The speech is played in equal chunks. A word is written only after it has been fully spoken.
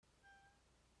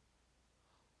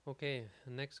Okay,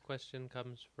 next question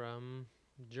comes from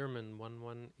German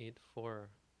 1184.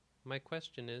 My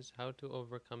question is how to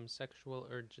overcome sexual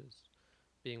urges,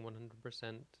 being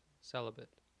 100%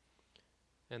 celibate.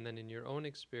 And then in your own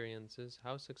experiences,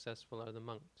 how successful are the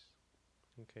monks?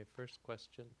 Okay, first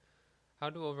question. How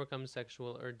to overcome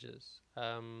sexual urges?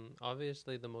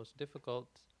 Obviously, the most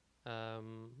difficult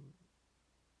um,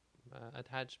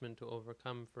 attachment to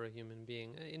overcome for a human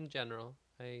being in general.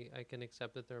 I can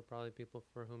accept that there are probably people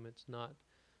for whom it's not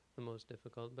the most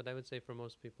difficult, but I would say for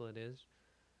most people it is.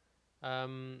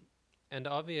 Um, and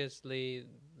obviously,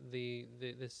 the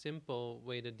simple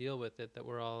way to deal with it that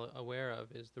we're all aware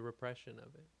of is the repression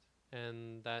of it,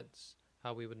 and that's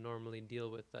how we would normally deal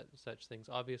with such things.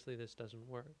 Obviously, this doesn't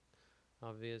work.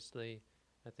 Obviously,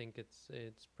 I think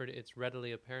it's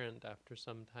readily apparent after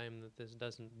some time that this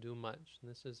doesn't do much.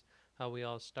 And this is how we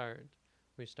all start.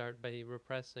 We start by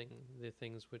repressing the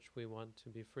things which we want to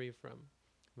be free from.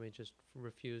 We just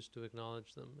refuse to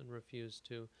acknowledge them and refuse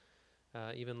to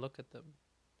even look at them.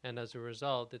 And as a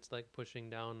result, it's like pushing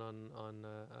down on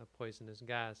a poisonous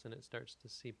gas, and it starts to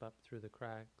seep up through the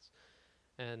cracks.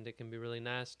 And it can be really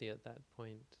nasty at that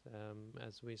point,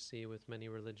 as we see with many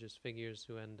religious figures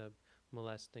who end up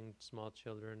molesting small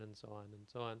children and so on and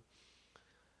so on.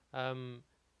 Um,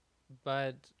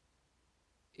 but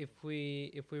if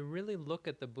we really look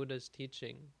at the Buddha's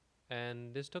teaching,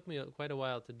 and this took me quite a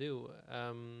while to do,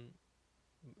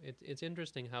 it's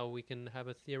interesting how we can have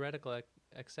a theoretical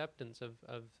acceptance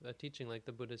of a teaching like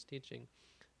the Buddha's teaching,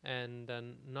 and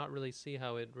not really see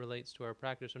how it relates to our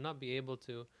practice, or not be able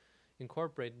to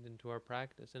incorporate it into our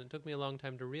practice. And it took me a long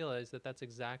time to realize that that's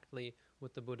exactly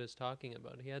what the Buddha is talking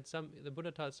about. The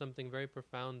Buddha taught something very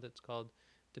profound that's called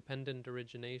dependent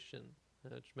origination,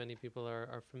 which many people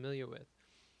are familiar with.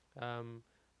 Um,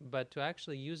 but to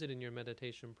actually use it in your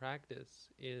meditation practice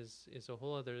is a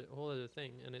whole other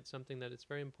thing, and it's something that it's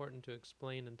very important to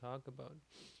explain and talk about.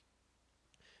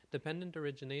 Dependent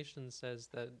origination says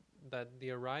that the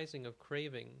arising of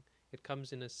craving, it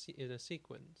comes in a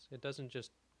sequence. It doesn't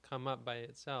just come up by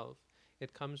itself.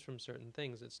 It comes from certain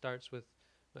things. It starts with,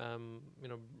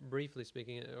 briefly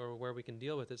speaking, or where we can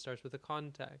deal with it, starts with a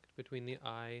contact between the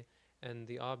eye and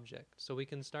the object. So we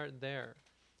can start there.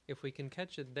 If we can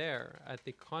catch it there at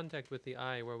the contact with the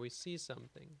eye where we see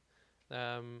something,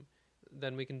 um,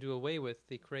 then we can do away with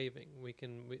the craving.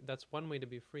 That's one way to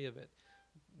be free of it.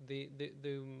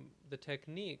 The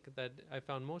technique that I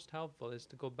found most helpful is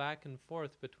to go back and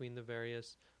forth between the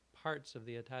various parts of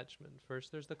the attachment.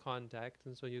 First, there's the contact,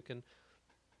 and so you can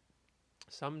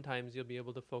sometimes you'll be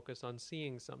able to focus on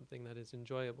seeing something that is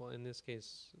enjoyable. In this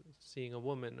case, seeing a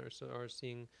woman, or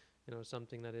seeing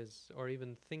something that is, or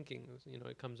even thinking.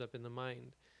 It comes up in the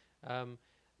mind. Um,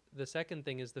 the second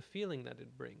thing is the feeling that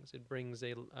it brings. It brings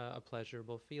a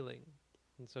pleasurable feeling.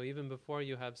 And so even before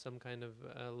you have some kind of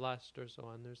lust or so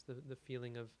on, there's the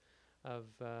feeling of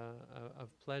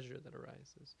pleasure that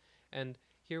arises. And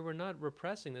here we're not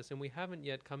repressing this, and we haven't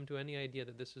yet come to any idea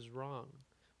that this is wrong.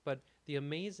 But the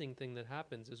amazing thing that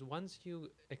happens is once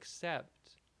you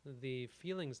accept the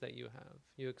feelings that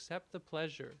you accept the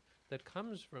pleasure that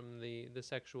comes from the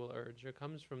sexual urge, or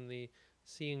comes from the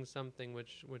seeing something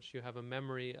which you have a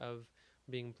memory of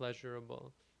being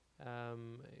pleasurable,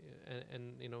 and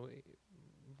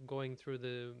going through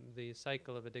the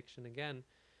cycle of addiction again.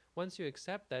 Once you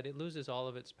accept that, it loses all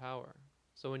of its power.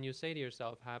 So when you say to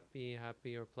yourself, happy,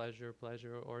 happy, or pleasure,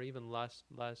 pleasure, or even lust,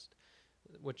 lust,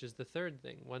 which is the third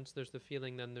thing. Once there's the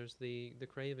feeling, then there's the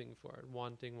craving for it,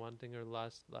 wanting, wanting, or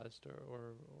lust, lust,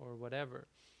 or whatever.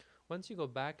 Once you go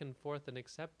back and forth and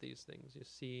accept these things, you're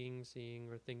seeing, seeing,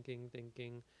 or thinking,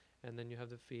 thinking, and then you have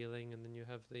the feeling, and then you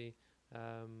have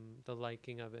the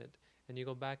liking of it, and you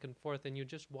go back and forth, and you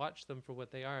just watch them for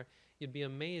what they are. You'd be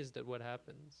amazed at what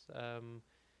happens.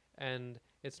 And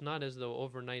it's not as though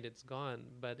overnight it's gone,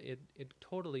 but it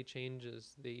totally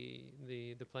changes the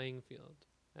playing field,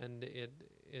 and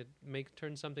it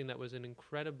turns something that was an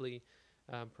incredibly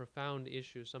profound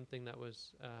issue, something that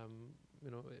was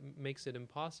it makes it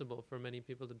impossible for many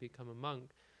people to become a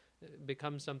monk,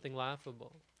 becomes something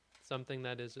laughable, something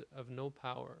that is of no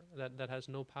power, that has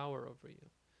no power over you.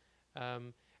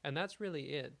 And that's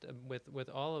really it with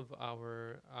all of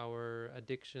our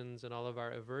addictions and all of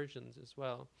our aversions as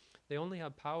well. They only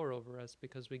have power over us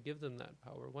because we give them that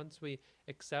power. Once we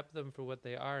accept them for what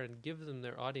they are and give them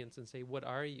their audience and say, "What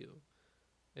are you?"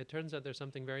 It turns out there's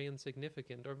something very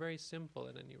insignificant, or very simple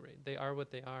at any rate. They are what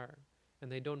they are,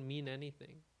 and they don't mean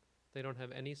anything. They don't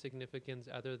have any significance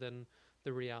other than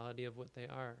the reality of what they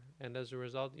are. And as a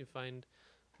result, you find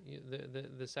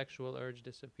the sexual urge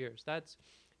disappears. That's,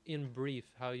 in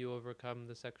brief, how you overcome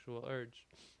the sexual urge.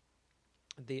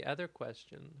 The other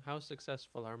question, how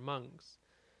successful are monks?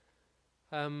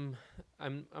 Um,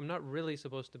 I'm not really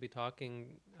supposed to be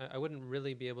talking. I wouldn't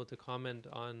really be able to comment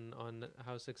on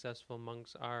how successful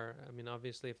monks are. I mean,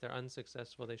 obviously, if they're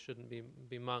unsuccessful, they shouldn't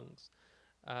be monks.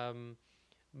 Um,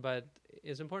 but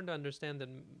it's important to understand that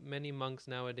many monks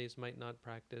nowadays might not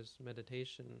practice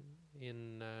meditation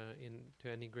in to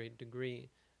any great degree.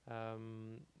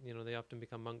 They often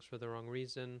become monks for the wrong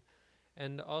reason,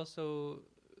 and also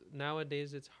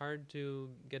nowadays it's hard to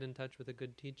get in touch with a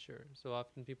good teacher. So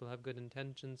often people have good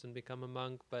intentions and become a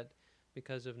monk, but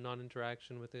because of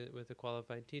non-interaction with a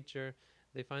qualified teacher,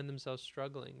 they find themselves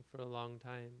struggling for a long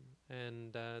time,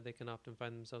 and they can often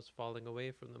find themselves falling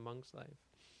away from the monk's life.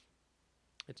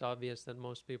 It's obvious that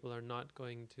most people are not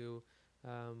going to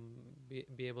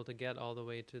be able to get all the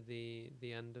way to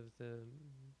the end of the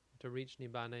to reach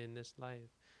nibbana in this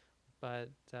life. But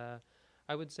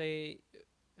I would say,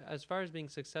 as far as being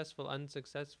successful,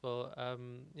 unsuccessful,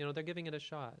 they're giving it a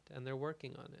shot and they're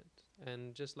working on it.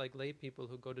 And just like lay people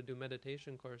who go to do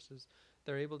meditation courses,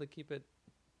 they're able to keep it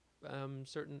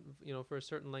for a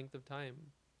certain length of time.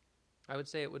 I would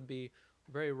say it would be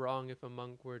very wrong if a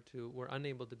monk were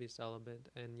unable to be celibate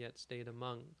and yet stayed a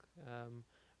monk.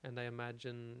 And I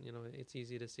imagine, it's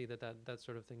easy to see that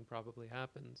sort of thing probably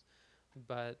happens.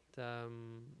 But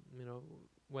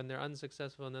when they're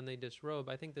unsuccessful and then they disrobe,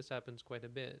 I think this happens quite a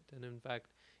bit. And in fact,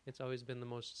 it's always been the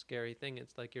most scary thing.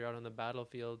 It's like you're out on the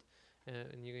battlefield,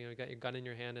 and you got your gun in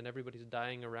your hand, and everybody's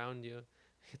dying around you.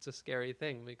 It's a scary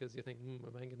thing because you think,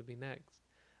 am I going to be next?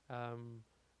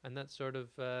 And that's sort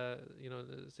of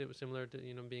similar to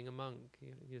being a monk.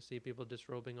 You see people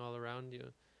disrobing all around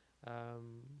you,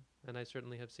 and I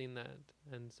certainly have seen that.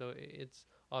 And so it's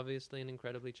obviously an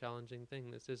incredibly challenging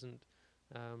thing. This isn't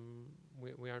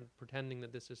we aren't pretending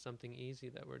that this is something easy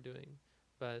that we're doing,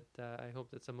 but I hope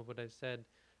that some of what I've said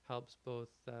helps both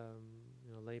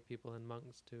lay people and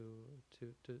monks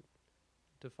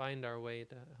to find our way,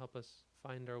 to help us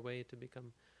find our way to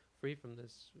become free from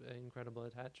this incredible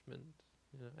attachment.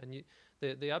 And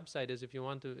the upside is, if you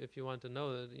want to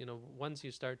know that, once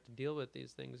you start to deal with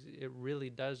these things, it really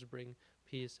does bring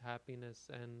peace, happiness,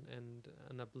 and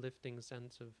an uplifting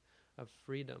sense of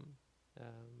freedom,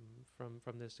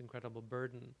 from this incredible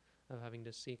burden of having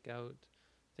to seek out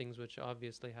things which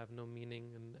obviously have no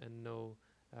meaning and no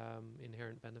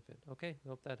inherent benefit. Okay, I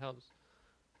hope that helps.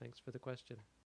 Thanks for the question.